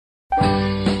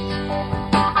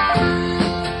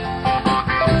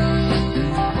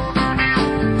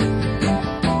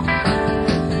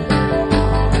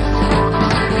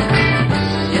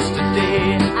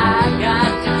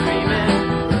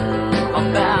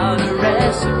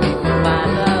recipe for my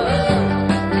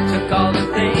love. Took all the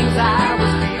things I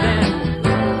was feeling,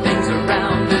 things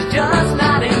around was just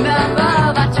not enough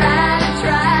of. I tried and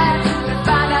tried to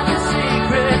find out the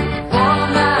secret for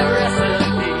my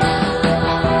recipe,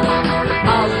 but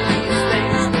all of these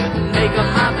things couldn't make up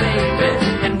my baby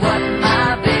and what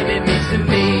my baby means to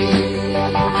me.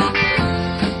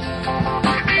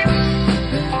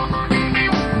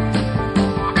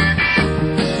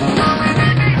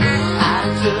 I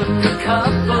took a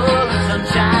cup